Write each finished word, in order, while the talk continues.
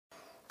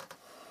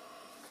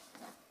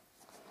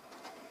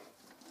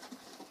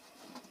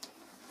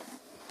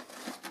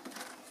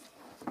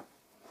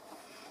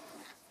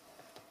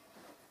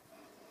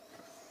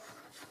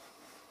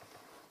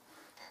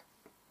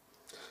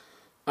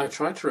I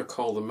tried to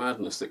recall the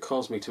madness that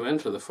caused me to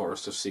enter the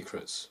Forest of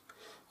Secrets.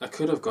 I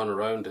could have gone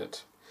around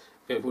it.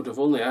 It would have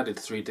only added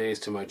 3 days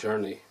to my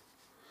journey.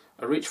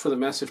 I reached for the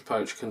message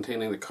pouch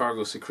containing the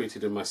cargo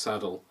secreted in my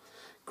saddle.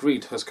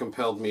 Greed has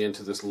compelled me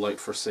into this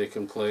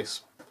light-forsaken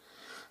place.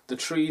 The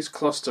trees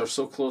cluster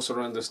so close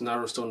around this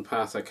narrow stone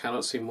path I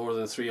cannot see more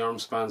than 3 arm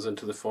spans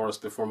into the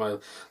forest before my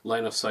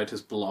line of sight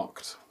is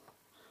blocked.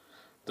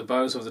 The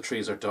boughs of the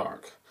trees are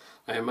dark.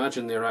 I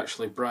imagine they are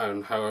actually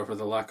brown, however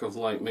the lack of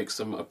light makes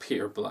them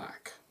appear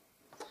black.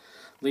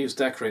 Leaves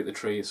decorate the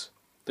trees.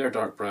 They're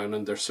dark brown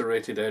and their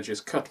serrated edges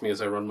cut me as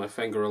I run my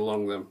finger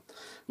along them.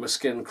 My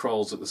skin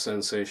crawls at the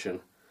sensation.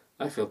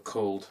 I feel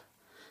cold.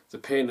 The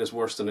pain is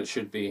worse than it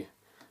should be.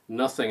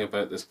 Nothing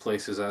about this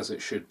place is as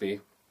it should be.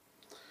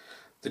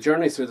 The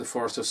journey through the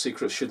Forest of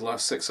Secrets should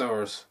last 6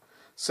 hours.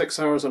 6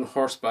 hours on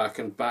horseback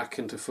and back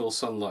into full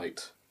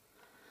sunlight.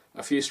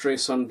 A few stray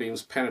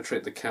sunbeams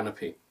penetrate the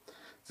canopy.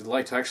 The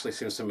light actually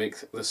seems to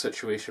make the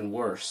situation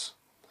worse.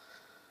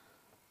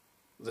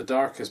 The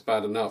dark is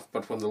bad enough,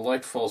 but when the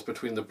light falls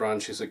between the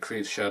branches it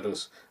creates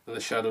shadows, and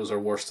the shadows are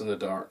worse than the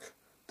dark.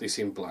 They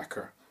seem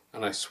blacker,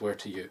 and I swear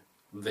to you,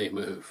 they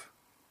move.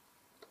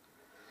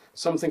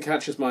 Something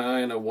catches my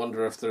eye and I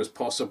wonder if there is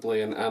possibly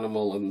an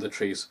animal in the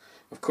trees.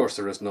 Of course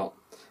there is not.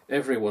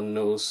 Everyone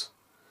knows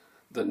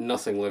that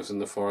nothing lives in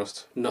the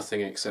forest,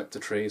 nothing except the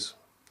trees.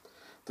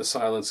 The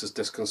silence is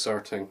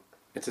disconcerting.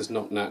 It is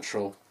not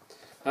natural.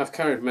 I've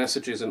carried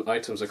messages and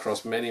items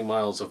across many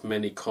miles of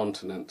many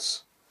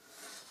continents.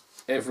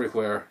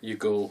 Everywhere you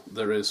go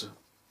there is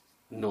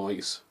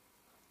noise.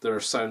 There are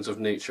sounds of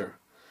nature.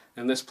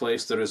 In this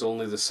place there is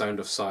only the sound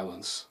of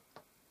silence.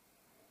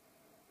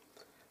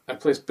 I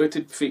place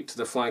booted feet to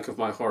the flank of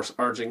my horse,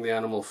 urging the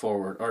animal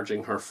forward,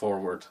 urging her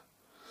forward.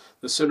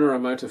 The sooner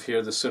I'm out of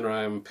here, the sooner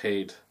I am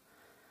paid.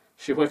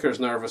 She whickers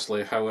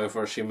nervously,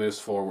 however she moves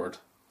forward.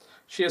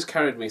 She has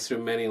carried me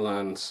through many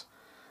lands,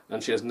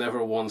 and she has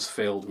never once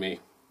failed me.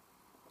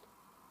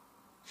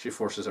 She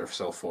forces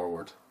herself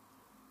forward,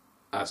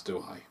 as do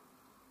I.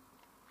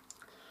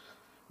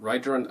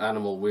 Rider and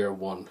animal, we are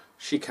one.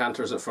 She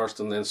canters at first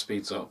and then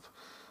speeds up.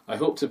 I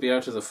hope to be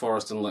out of the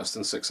forest in less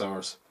than 6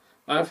 hours.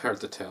 I have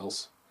heard the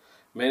tales.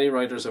 Many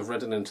riders have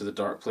ridden into the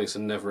dark place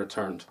and never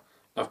returned.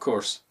 Of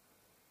course,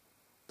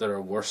 there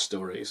are worse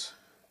stories.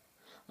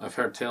 I've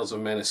heard tales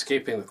of men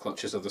escaping the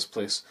clutches of this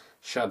place,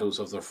 shadows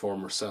of their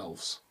former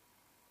selves.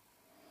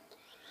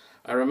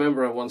 I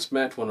remember I once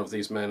met one of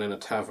these men in a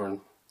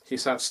tavern. He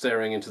sat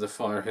staring into the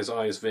fire, his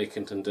eyes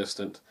vacant and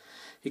distant.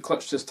 He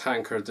clutched his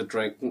tankard, the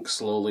drink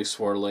slowly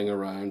swirling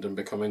around and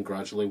becoming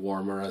gradually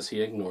warmer as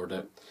he ignored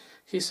it.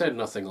 He said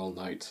nothing all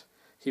night.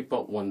 He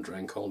bought 1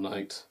 drink all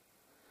night.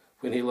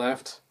 When he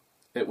left,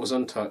 it was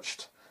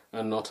untouched,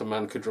 and not a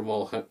man could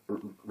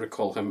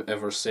recall him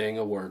ever saying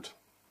a word.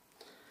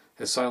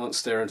 His silent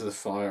stare into the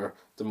fire,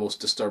 the most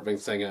disturbing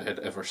thing I had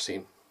ever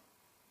seen.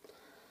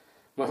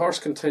 My horse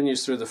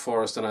continues through the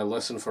forest and I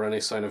listen for any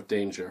sign of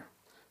danger.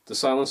 The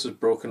silence is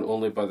broken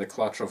only by the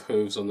clatter of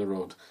hooves on the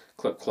road.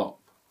 Clip-clop,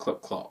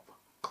 clip-clop,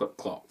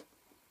 clip-clop.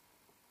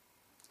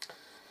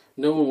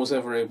 No one was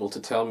ever able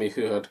to tell me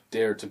who had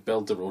dared to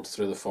build the road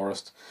through the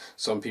forest.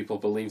 Some people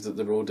believe that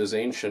the road is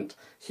ancient,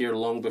 here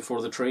long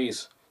before the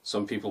trees.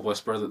 Some people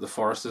whisper that the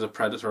forest is a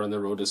predator and the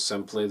road is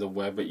simply the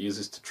web it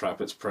uses to trap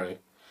its prey.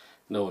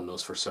 No one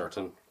knows for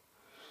certain.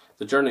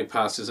 The journey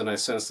passes and I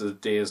sense that the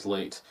day is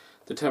late.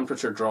 The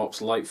temperature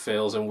drops, light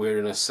fails, and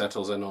weariness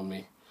settles in on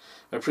me.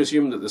 I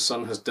presume that the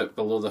sun has dipped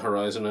below the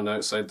horizon and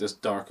outside this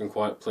dark and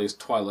quiet place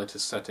twilight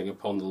is setting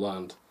upon the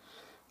land.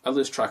 I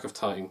lose track of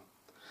time.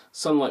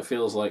 Sunlight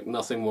feels like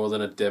nothing more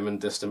than a dim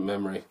and distant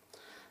memory.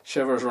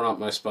 Shivers run up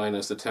my spine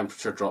as the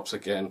temperature drops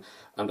again,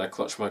 and I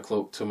clutch my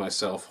cloak to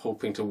myself,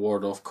 hoping to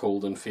ward off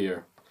cold and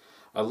fear.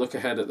 I look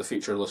ahead at the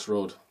featureless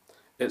road.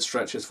 It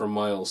stretches for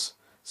miles,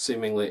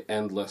 seemingly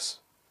endless.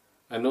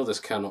 I know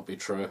this cannot be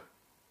true.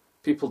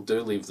 People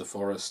do leave the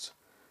forest.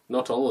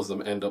 Not all of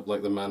them end up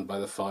like the man by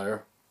the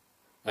fire.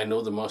 I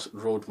know the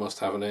road must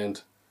have an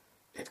end.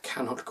 It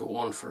cannot go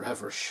on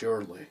forever,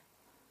 surely.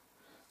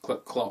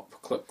 Clip-clop,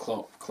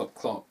 clip-clop,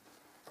 clip-clop.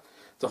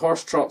 The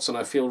horse trots and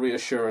I feel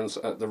reassurance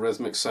at the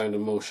rhythmic sound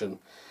and motion.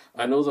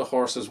 I know the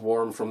horse is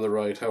warm from the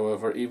ride,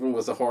 however, even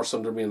with the horse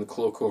under me and the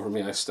cloak over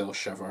me, I still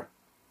shiver.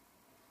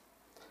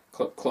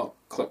 Clip-clop,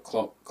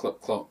 clip-clop,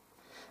 clip-clop.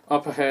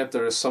 Up ahead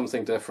there is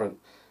something different.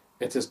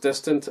 It is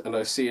distant and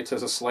I see it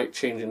as a slight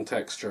change in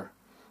texture.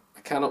 I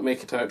cannot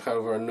make it out,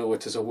 however, and know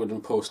it is a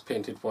wooden post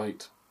painted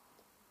white.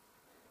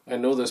 I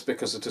know this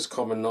because it is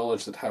common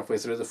knowledge that halfway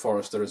through the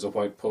forest there is a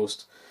white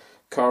post.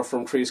 Carved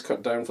from trees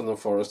cut down from the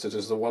forest, it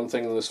is the one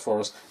thing in this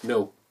forest,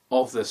 no,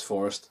 of this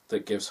forest,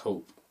 that gives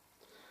hope.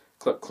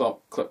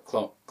 Clip-clop,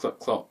 clip-clop,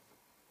 clip-clop.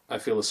 I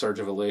feel a surge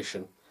of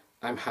elation.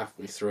 I'm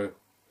halfway through.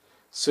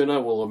 Soon I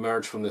will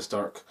emerge from this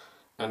dark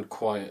and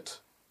quiet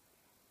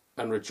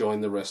and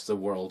rejoin the rest of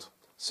the world.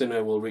 Soon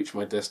I will reach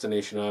my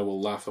destination and I will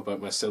laugh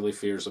about my silly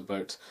fears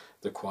about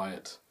the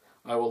quiet.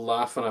 I will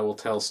laugh and I will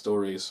tell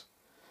stories.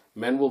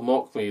 Men will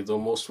mock me, though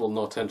most will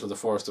not enter the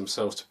forest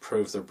themselves to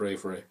prove their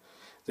bravery.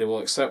 They will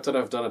accept that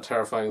I've done a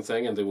terrifying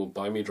thing, and they will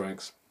buy me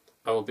drinks.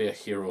 I will be a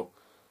hero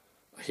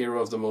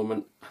of the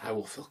moment, and I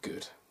will feel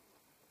good.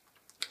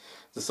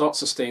 The thought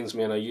sustains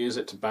me, and I use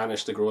it to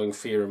banish the growing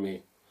fear in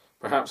me.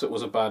 Perhaps it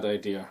was a bad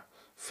idea.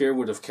 Fear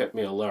would have kept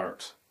me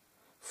alert.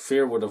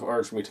 Fear would have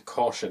urged me to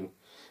caution.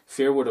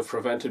 Fear would have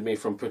prevented me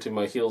from putting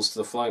my heels to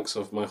the flanks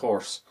of my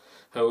horse.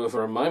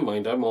 However, in my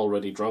mind, I'm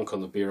already drunk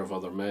on the beer of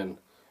other men.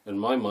 In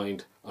my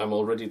mind, I'm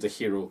already the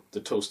hero, the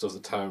toast of the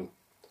town.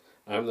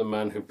 I'm the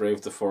man who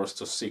braved the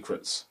forest of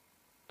secrets,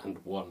 and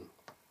won.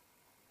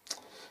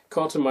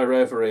 Caught in my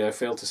reverie, I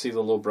fail to see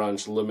the low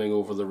branch looming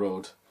over the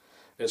road.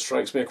 It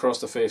strikes me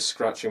across the face,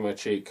 scratching my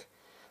cheek.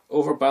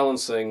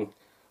 Overbalancing,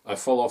 I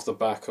fall off the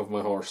back of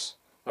my horse.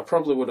 I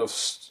probably would have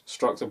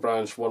struck the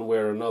branch one way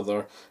or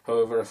another.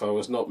 However, if I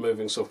was not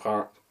moving so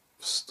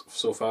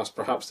fast,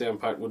 perhaps the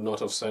impact would not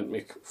have sent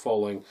me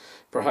falling.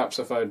 Perhaps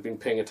if I had been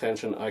paying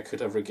attention, I could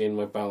have regained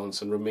my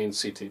balance and remained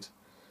seated.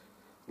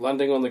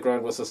 Landing on the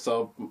ground with a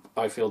thud,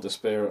 I feel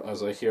despair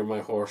as I hear my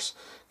horse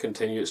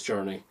continue its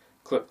journey.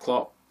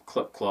 Clip-clop,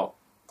 clip-clop,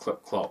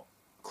 clip-clop,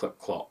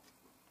 clip-clop.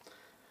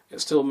 It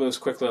still moves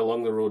quickly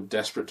along the road,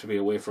 desperate to be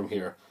away from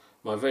here.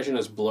 My vision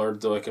is blurred,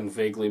 though I can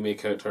vaguely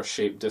make out her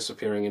shape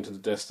disappearing into the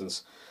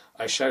distance.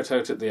 I shout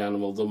out at the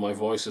animal, though my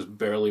voice is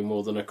barely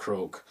more than a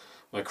croak.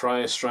 My cry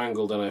is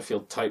strangled, and I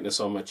feel tightness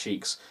on my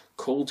cheeks,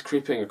 cold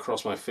creeping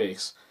across my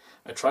face.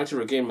 I try to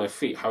regain my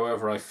feet,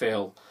 however I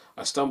fail.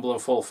 I stumble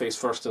and fall face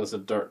first into the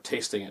dirt,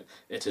 tasting it.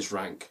 It is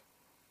rank.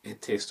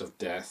 It tastes of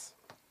death.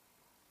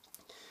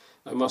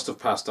 I must have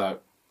passed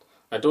out.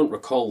 I don't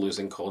recall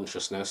losing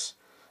consciousness.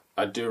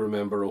 I do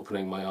remember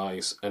opening my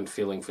eyes and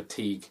feeling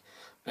fatigue,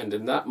 and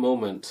in that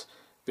moment,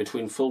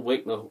 between full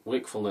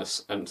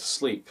wakefulness and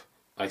sleep,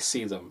 I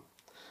see them.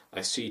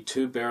 I see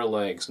two bare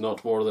legs,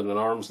 not more than an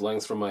arm's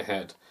length from my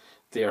head.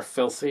 They are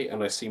filthy,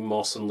 and I see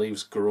moss and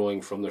leaves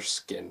growing from their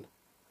skin.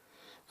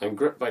 I'm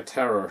gripped by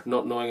terror,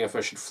 not knowing if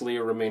I should flee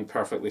or remain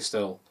perfectly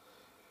still.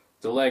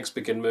 The legs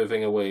begin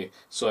moving away,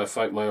 so I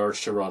fight my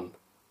urge to run.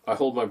 I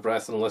hold my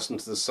breath and listen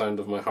to the sound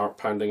of my heart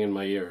pounding in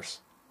my ears.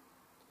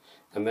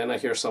 And then I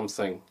hear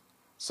something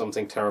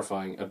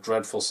terrifying, a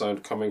dreadful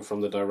sound coming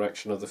from the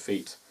direction of the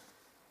feet.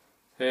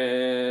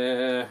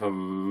 Hey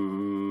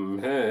hum,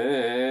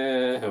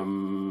 hey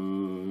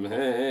hum,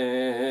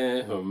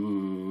 hey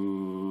hum.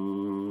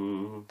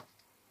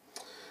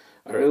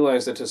 I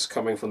realize it is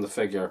coming from the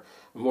figure.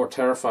 More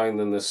terrifying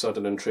than this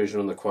sudden intrusion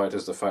on the quiet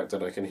is the fact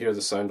that I can hear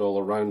the sound all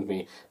around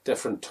me,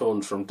 different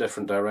tones from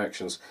different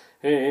directions.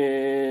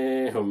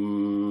 Hey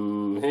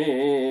hum,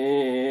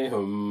 hey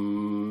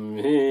hum,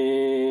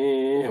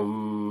 hey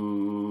hum.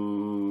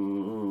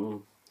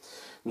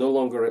 No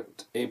longer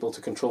able to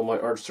control my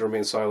urge to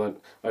remain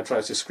silent, I try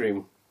to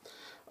scream.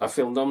 I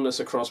feel numbness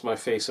across my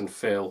face and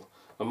fail.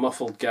 A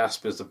muffled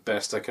gasp is the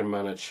best I can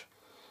manage.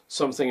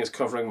 Something is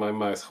covering my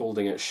mouth,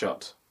 holding it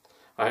shut.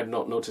 I had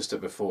not noticed it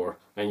before,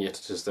 and yet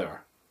it is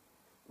there.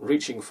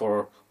 Reaching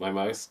for my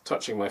mouth,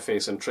 touching my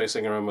face and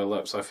tracing around my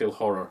lips, I feel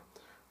horror.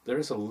 There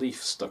is a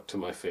leaf stuck to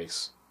my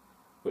face,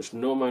 which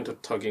no amount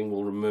of tugging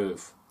will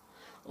remove.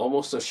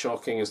 Almost as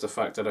shocking is the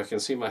fact that I can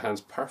see my hands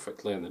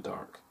perfectly in the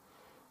dark.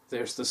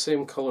 There's the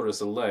same colour as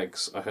the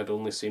legs I had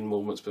only seen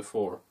moments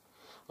before,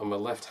 and my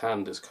left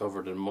hand is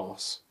covered in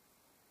moss.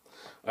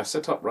 I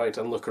sit upright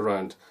and look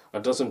around. A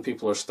dozen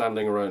people are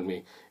standing around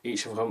me.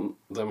 Each of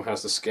them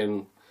has the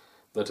skin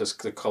that is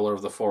the colour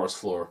of the forest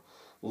floor.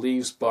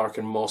 Leaves, bark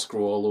and moss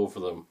grow all over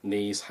them,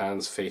 knees,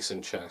 hands, face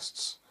and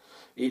chests.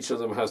 Each of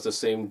them has the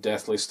same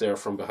deathly stare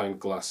from behind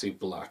glassy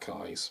black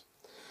eyes.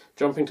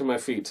 Jumping to my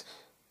feet,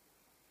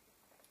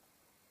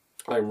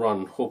 I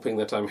run, hoping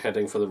that I'm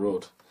heading for the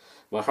road.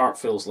 My heart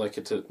feels like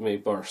it may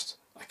burst.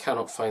 I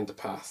cannot find the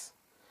path.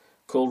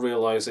 Cold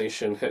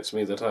realization hits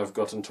me that I have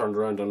gotten turned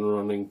around and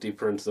running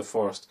deeper into the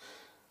forest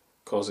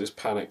causes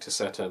panic to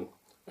set in.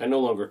 I no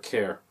longer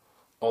care.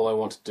 All I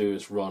want to do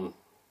is run.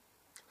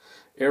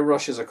 Air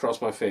rushes across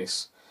my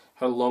face.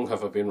 How long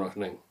have I been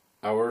running?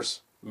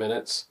 Hours?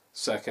 Minutes?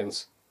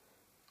 Seconds?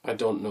 I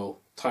don't know.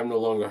 Time no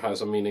longer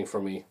has a meaning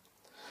for me.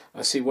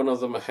 I see one of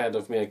them ahead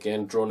of me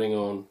again, droning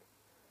on.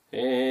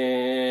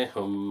 Hey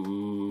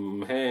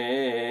hum,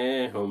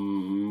 hey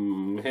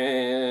hum,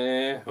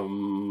 hey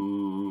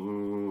hum.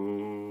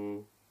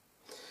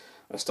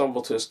 I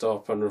stumble to a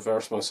stop and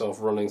reverse myself,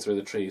 running through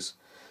the trees.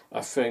 I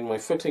find my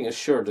footing is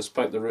sure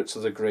despite the roots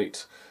of the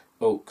great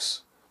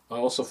oaks. I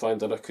also find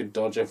that I could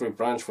dodge every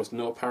branch with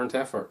no apparent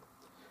effort.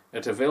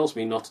 It avails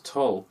me not at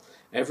all.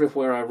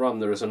 Everywhere I run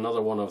there is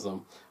another one of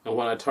them, and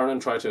when I turn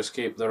and try to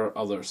escape there are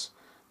others.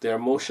 They are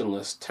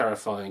motionless,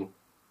 terrifying,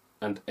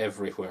 and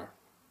everywhere.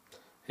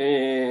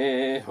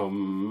 Hey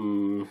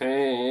hum,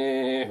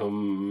 hey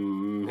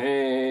hum,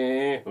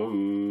 hey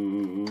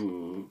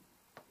hum.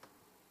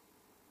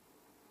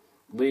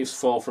 Leaves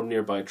fall from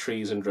nearby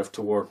trees and drift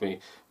toward me.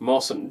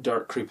 Moss and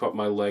dirt creep up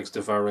my legs,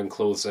 devouring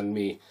clothes and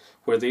me.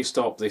 Where they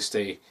stop, they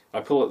stay.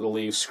 I pull at the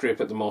leaves,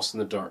 scrape at the moss and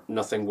the dirt.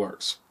 Nothing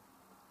works.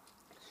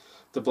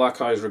 The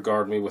black eyes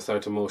regard me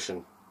without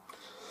emotion.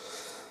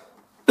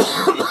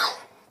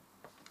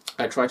 I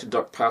I try to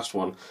duck past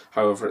one,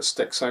 however it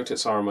sticks out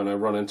its arm and I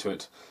run into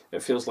it.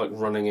 It feels like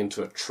running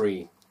into a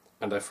tree,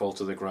 and I fall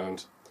to the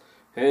ground.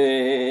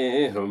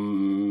 Hey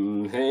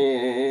hum,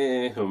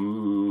 hey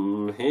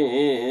hum,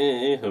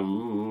 hey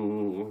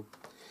hum.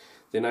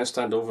 They now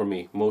stand over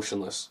me,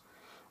 motionless.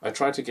 I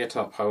try to get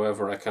up,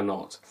 however I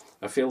cannot.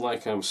 I feel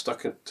like I am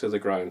stuck to the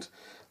ground.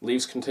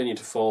 Leaves continue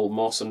to fall,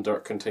 moss and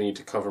dirt continue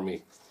to cover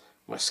me.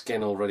 My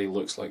skin already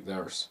looks like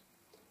theirs.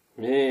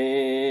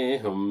 Hey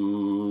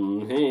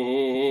hum,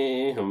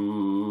 hey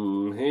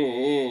hum,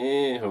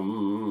 hey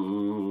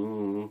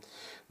hum.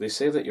 They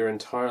say that your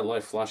entire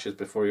life flashes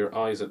before your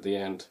eyes at the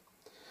end.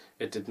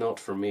 It did not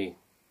for me.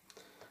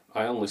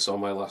 I only saw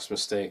my last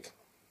mistake.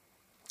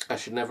 I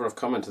should never have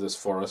come into this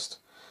forest,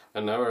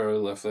 and now I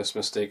relive this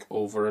mistake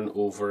over and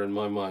over in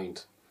my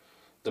mind.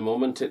 The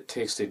moment it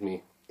tasted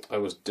me, I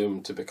was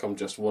doomed to become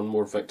just one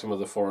more victim of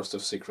the Forest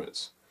of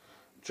Secrets.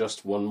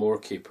 Just one more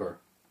keeper.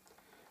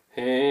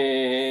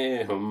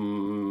 Hey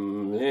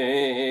hum,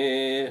 hey